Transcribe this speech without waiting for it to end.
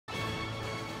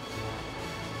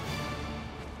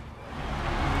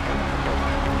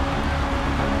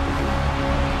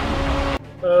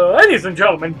Ladies and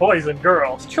gentlemen, boys and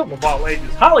girls, children of all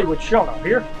ages, HollywoodShono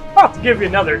here, about to give you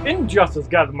another Injustice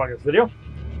Gods Among Us video.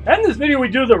 In this video we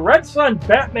do the Red Sun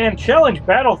Batman Challenge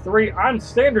Battle 3 on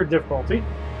standard difficulty.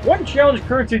 1 challenge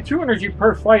currency, 2 energy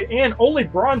per fight, and only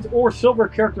bronze or silver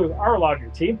characters are allowed in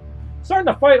your team. Starting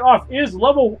the fight off is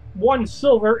level 1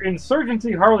 silver,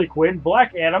 Insurgency Harley Quinn,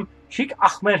 Black Adam, Sheikh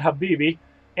Ahmed Habibi,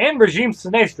 and Regime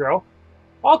Sinestro.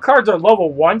 All cards are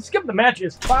level 1. Skip the match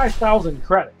is 5,000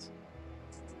 credits.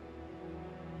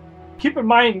 Keep in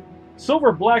mind,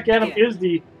 Silver Black Adam is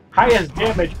the highest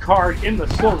damage card in the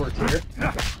silver tier.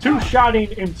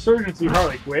 2-shotting Insurgency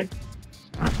Harley Quinn.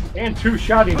 And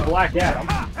 2-shotting Black Adam.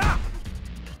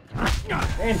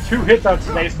 And 2 hits on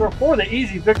Sinestro for the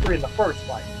easy victory in the first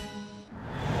fight.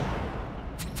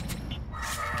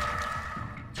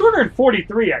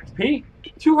 243 XP,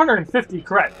 250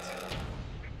 credits.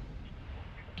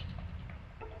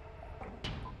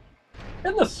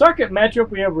 In the second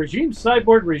matchup, we have Regime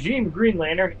Cyborg, Regime Green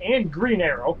Lantern, and Green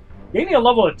Arrow. Gaining a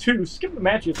level of 2, skip the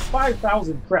match is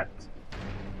 5,000 credits.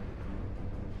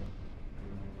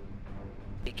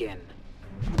 Begin.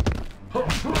 Then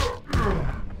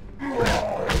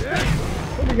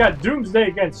we got Doomsday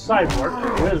against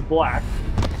Cyborg, who is black.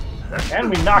 And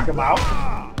we knock him out.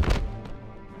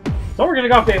 So we're going to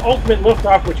go for the ultimate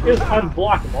liftoff, which is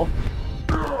unblockable.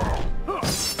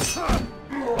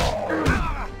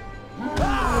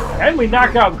 And we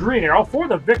knock out Green Arrow for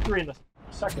the victory in the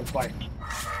second fight.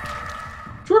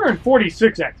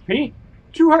 246 XP,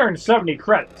 270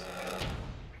 credits.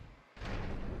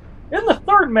 In the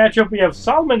third matchup, we have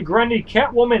Solomon Grundy,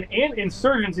 Catwoman, and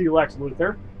Insurgency Lex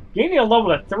Luthor. Gaining a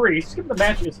level of 3, skip the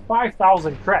match is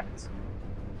 5,000 credits.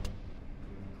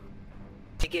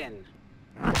 Begin.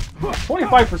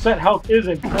 25% health is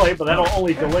in play, but that'll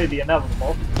only delay the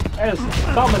inevitable, as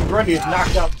Solomon Grundy is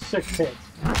knocked out in 6 hits.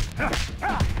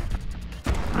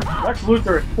 Lex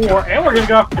Luthor at 4, and we're going to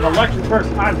go off an electric burst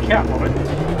on Catwoman.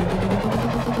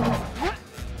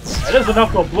 That is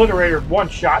enough to obliterate her one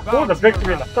shot for the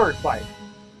victory in the third fight.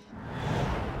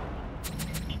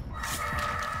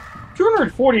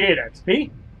 248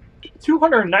 XP,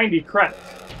 290 credits.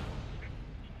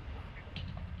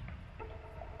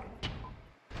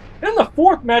 In the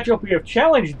fourth matchup, we have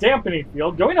Challenge Dampening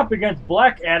Field going up against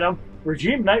Black Adam,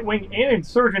 Regime Nightwing, and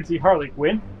Insurgency Harley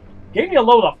Quinn. Gaining a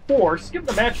load of 4, skip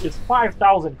the match is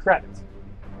 5,000 credits.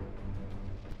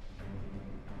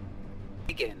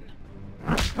 Begin.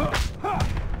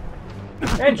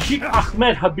 And Sheikh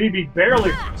Ahmed Habibi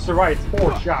barely survives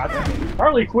 4 shots.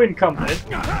 Harley Quinn comes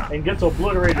in and gets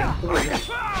obliterated in 3.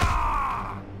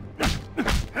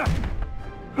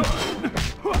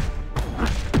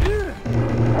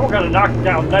 Now we're going to knock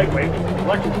down Nightwing.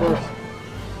 Electric Burst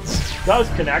does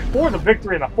connect for the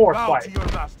victory in the fourth fight.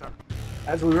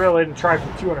 As we really didn't try for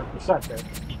 200% there.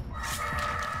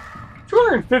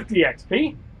 250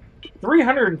 XP,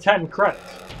 310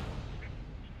 credits.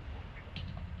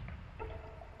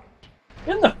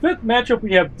 In the fifth matchup,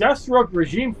 we have Deathstroke,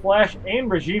 Regime Flash, and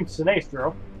Regime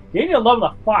Sinestro. Gaining a level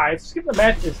of 5, skip the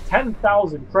match is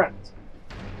 10,000 credits.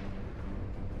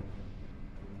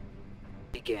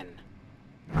 Begin.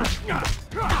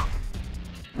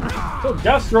 So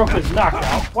Deathstroke is knocked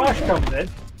out, Flash comes in.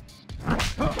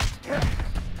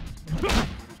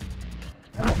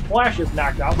 And the Flash is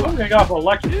knocked out. So I'm going to go off an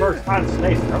electric burst on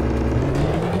Sinestro.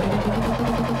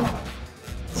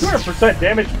 200%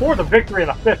 damage for the victory in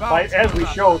the fifth fight, as we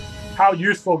showed how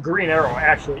useful Green Arrow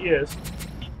actually is.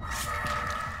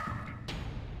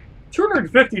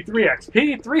 253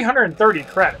 XP, 330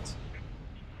 credits.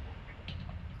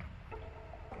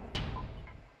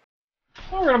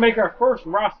 So we're going to make our first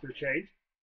roster change.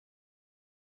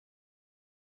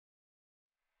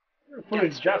 We're going to put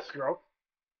in Deathstroke.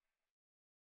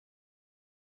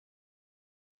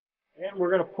 And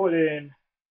we're going to put in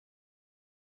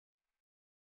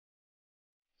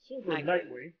Silver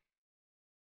Nightwing.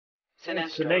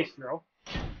 Sinestro.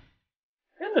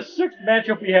 In the sixth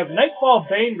matchup, we have Knightfall,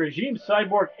 Bane, Regime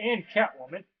Cyborg, and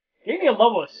Catwoman. Gaining a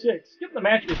level of 6. Skip the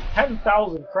match is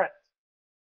 10,000 credits.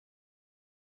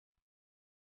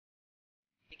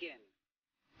 Begin.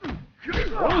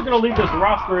 We're only going to leave this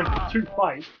roster in for 2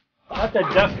 fights. Not that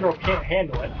Deathstroke can't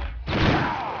handle it.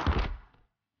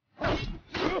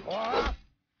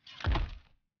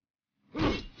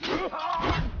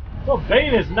 So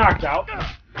Bane is knocked out.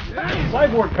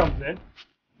 Cyborg comes in.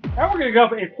 And we're going to go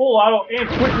up a full auto and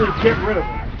quickly get rid of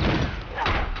him.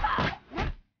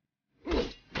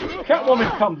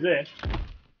 Catwoman comes in.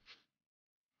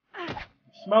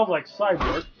 Smells like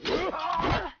Cyborg.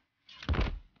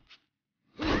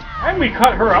 And we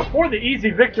cut her up for the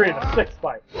easy victory in the sixth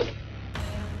fight.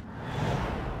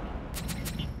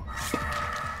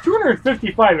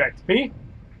 255 XP,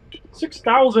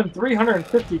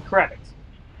 6,350 credits.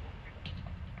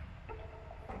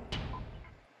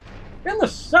 In the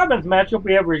 7th matchup,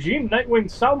 we have Regime, Nightwing,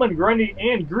 Salmon, Grundy,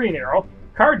 and Green Arrow.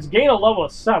 Cards gain a level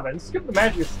of 7. Skip the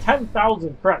match is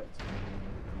 10,000 credits.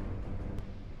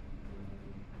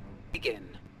 Begin.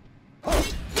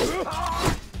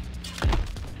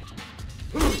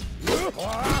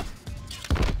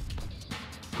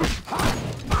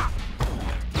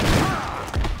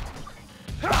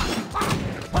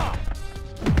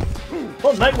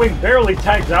 Well, Nightwing barely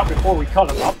tags out before we cut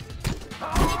him up.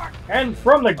 And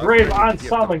from the grave on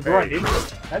Salmon Grundy,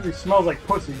 as he smells like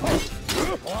pussy.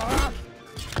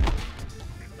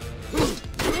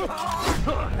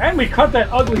 And we cut that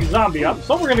ugly zombie up,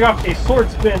 so we're going to go off a sword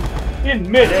spin in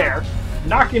midair,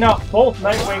 knocking out both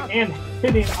Nightwing and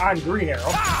hitting on Green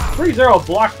Arrow. Freeze Arrow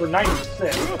block for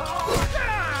 96.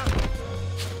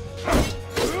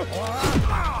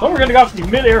 So we're going to go off the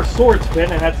midair sword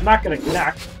spin, and that's not going to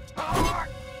connect.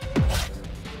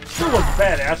 Still looks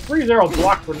badass. Freeze Arrow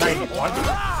block for 91.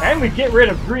 And we get rid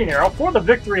of Green Arrow for the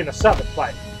victory in the 7th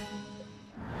fight.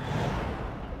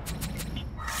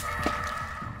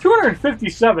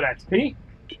 257 XP,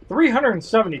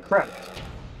 370 credits.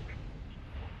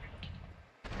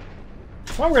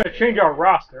 Now we're going to change our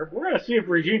roster. We're going to see if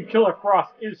Regime Killer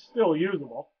Frost is still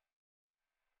usable.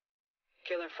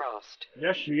 Killer Frost.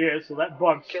 Yes, she is, so that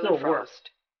bug Killer still works.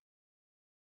 Frost.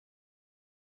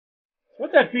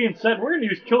 With that being said, we're going to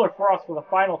use Killer Frost for the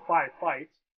final 5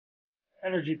 fights,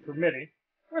 energy permitting.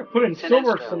 We're going to put in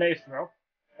Silver Sinestro,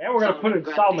 and we're going to put in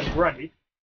Salmon Grundy.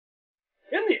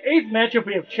 In the 8th matchup,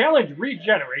 we have Challenge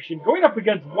Regeneration, going up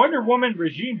against Wonder Woman,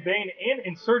 Regime Bane, and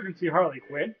Insurgency Harley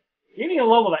Quinn. Gaining a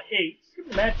level of 8, skip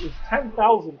the match is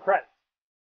 10,000 credits.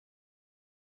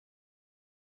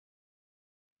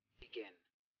 Begin.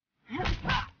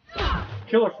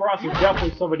 Killer Frost is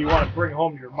definitely somebody you want to bring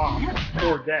home to your mom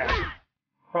or dad.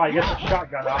 Probably get the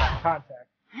shotgun out of contact.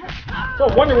 So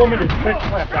Wonder Woman is bitch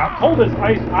clamped out. Cold as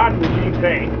ice on Regime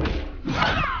Bane.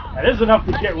 That is enough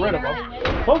to get rid of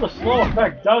him. So the slow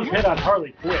effect does hit on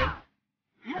Harley Quinn.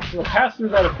 So the pass-through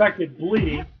that affected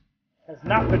bleeding has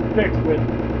not been fixed with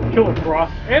Killer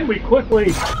Frost. And we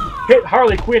quickly hit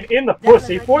Harley Quinn in the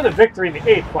pussy for the victory in the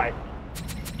 8th fight.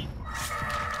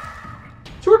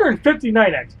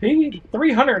 259 XP,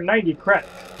 390 credits.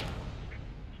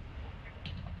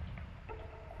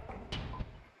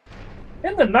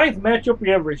 In the 9th matchup, we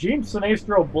have Regime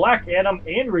Sinestro, Black Adam,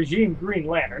 and Regime Green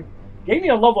Lantern.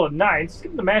 Gaining a level of 9,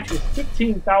 skip the match with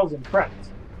 15,000 credits.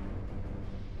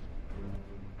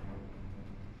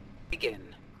 Begin.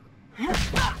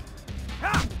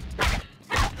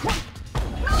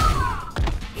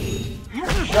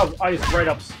 Shove ice right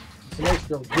up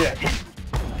Sinestro's dick.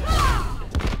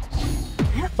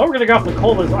 So we're going to go off the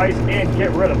cold as ice and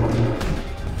get rid of him.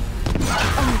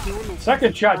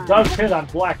 Second shot does hit on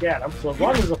Black Adam, so as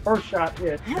long as the first shot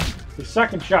hits, the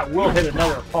second shot will hit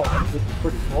another opponent, which is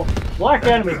pretty cool. Black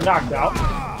Adam is knocked out.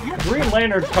 Green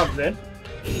Lantern comes in.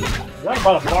 That's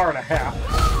about a bar and a half.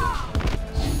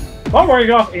 But we're going to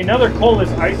go off another cold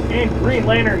as ice, and Green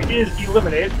Lantern is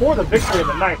eliminated for the victory in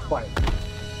the 9th fight.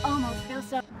 Almost feels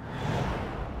so.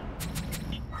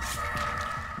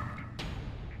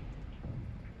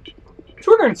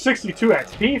 262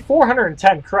 XP,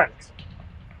 410 credits.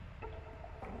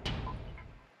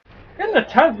 In the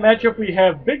 10th matchup, we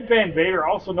have Big Van Vader,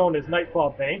 also known as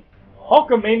Nightfall Bane,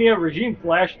 Hulkamania, Regime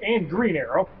Flash, and Green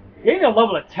Arrow. Gaining a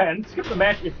level of 10, skip the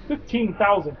match is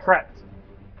 15,000 credits.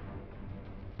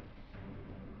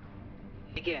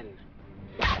 Begin.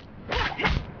 The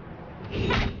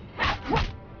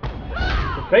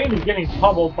Bane is getting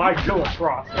pummeled by Killer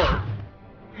Frost first.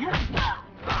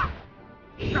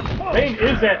 Bane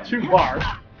is at 2 bars.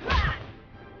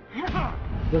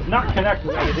 Does not connect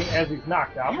with anything as he's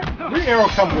knocked out. Green Arrow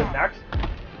comes in next.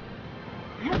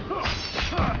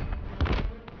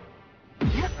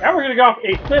 Now we're going to go off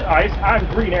a thin ice on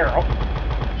Green Arrow.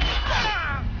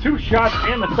 2 shots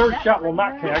and the 3rd shot will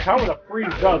not connect. However, the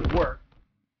freeze does work.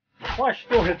 Flash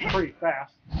still hits pretty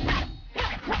fast.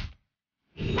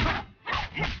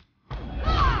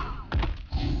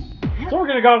 So we're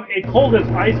going to go off a cold as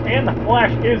ice and the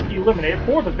Flash is eliminated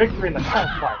for the victory in the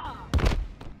 10th fight.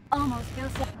 Almost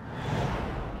feels so.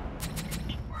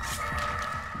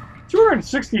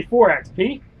 264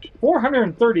 XP,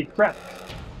 430 credits.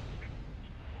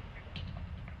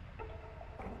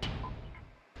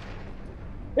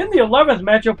 In the 11th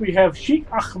matchup, we have Sheikh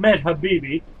Ahmed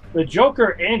Habibi, the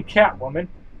Joker, and Catwoman.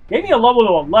 Gaining a level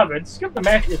to 11, skip the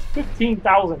match is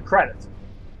 15,000 credits.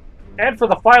 And for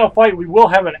the final fight, we will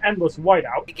have an endless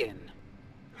whiteout. Begin.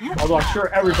 Although I'm sure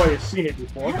everybody has seen it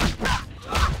before.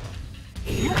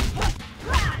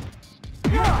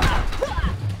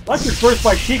 Electric Burst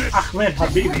by Sheikh Ahmed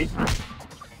Habibi.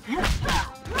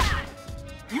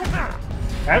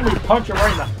 And we punch him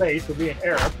right in the face for being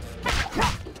Arab.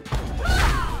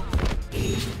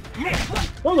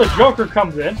 So the Joker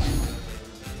comes in.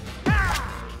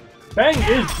 Bang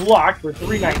is blocked for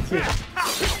 319.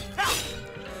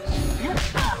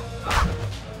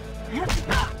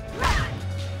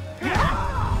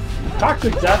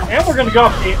 Toxic Death, and we're going to go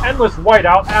up the Endless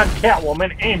Whiteout on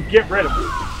Catwoman and get rid of her.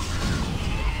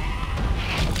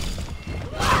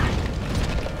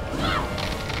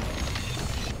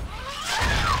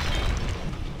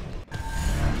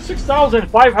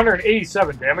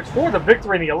 6,587 damage for the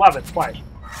victory in the 11th fight.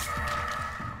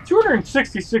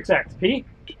 266 XP,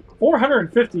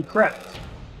 450 credits.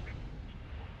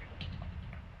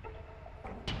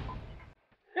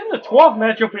 In the 12th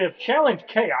matchup, we have Challenge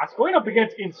Chaos going up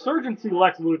against Insurgency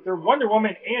Lex Luthor, Wonder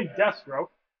Woman, and Deathstroke.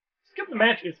 Skip the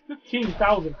match is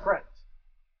 15,000 credits.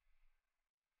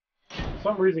 For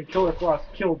some reason, Killer Frost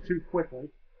killed too quickly.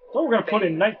 So we're going to put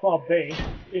in Knightfall Bane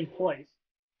in place.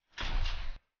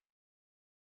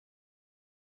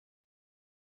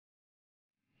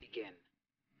 Begin.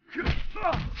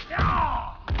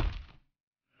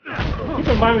 Keep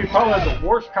in mind we probably have the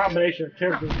worst combination of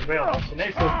characters available. Sinestro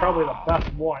is probably the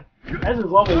best one, as his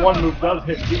level 1 move does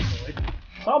hit decently.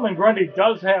 Solomon Grundy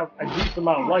does have a decent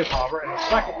amount of life, however, and a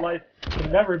second life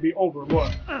can never be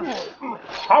overlooked.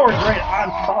 Power drain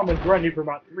on Solomon Grundy for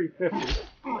about 350.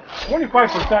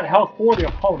 25% health for the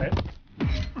opponent.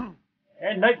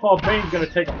 And Knightfall Bane is going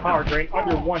to take a power drain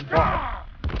under 1 bar.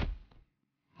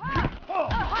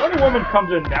 Wonder Woman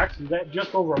comes in next, is at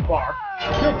just over a bar.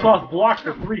 Shield Toss blocks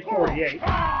for 348.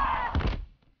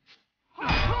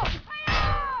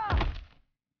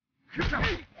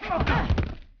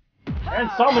 And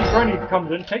Solomon Grundy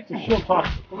comes in, takes the Shield Toss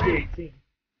for 318.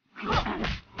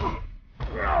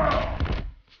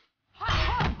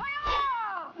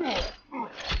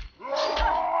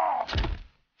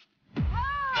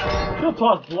 Shield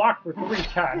Toss blocked for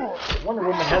 310. Wonder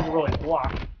Woman hasn't really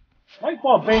blocked.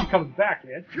 Nightfall Bane comes back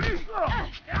in.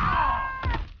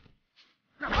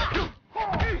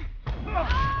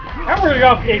 And we're going to go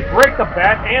up a Break the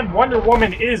Bat, and Wonder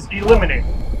Woman is eliminated.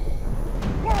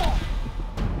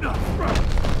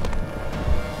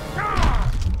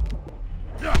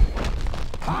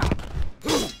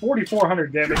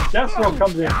 $4,400 damage. Deathstroke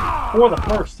comes in for the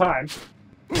first time.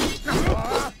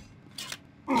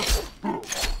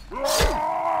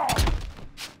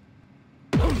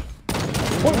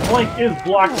 Point Blank is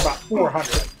blocked about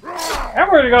 400. And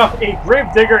we're going to go off a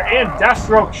Gravedigger, and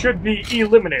Deathstroke should be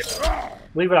eliminated,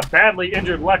 leaving a badly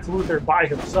injured Lex Luthor by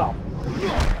himself.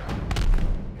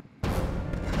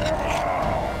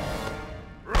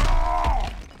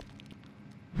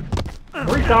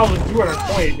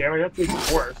 $3,220 damage, that's even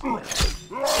worse.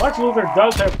 Lex Luthor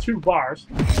does have 2 bars.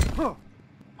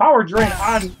 Power drain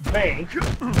on Bane.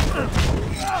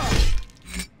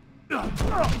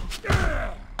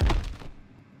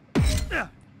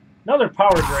 Another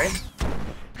power drain.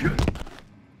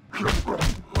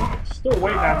 Still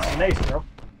waiting on Sinestro.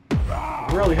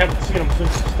 Really haven't seen him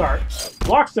since the start.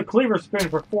 Blocks the Cleaver Spin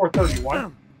for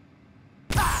 431.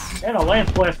 And a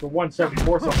Lance Blast for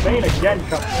 174, so Bane again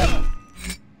comes in.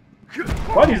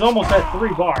 But he's almost at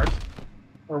 3 bars.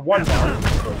 Or 1 bar.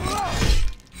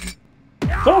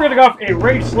 So we're going to go off a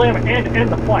Rage Slam and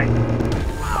end the fight.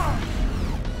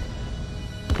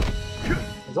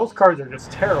 Those cards are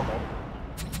just terrible.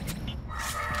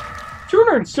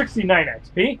 269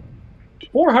 XP,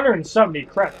 470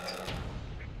 credits.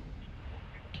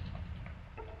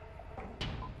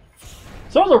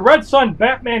 So the Red Sun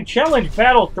Batman Challenge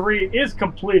Battle 3 is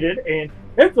completed, and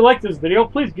if you like this video,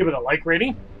 please give it a like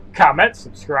rating, comment,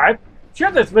 subscribe,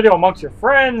 share this video amongst your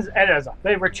friends, and as a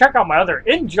favorite, check out my other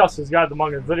Injustice Guides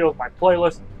Among Us videos, my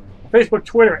playlist, Facebook,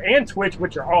 Twitter, and Twitch,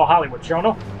 which are all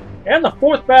HollywoodShono. And the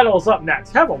 4th battle is up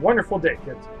next. Have a wonderful day,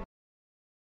 kids.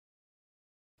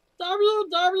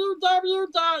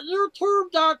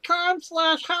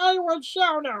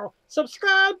 www.youtube.com/HollywoodShono.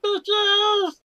 Subscribe, bitches!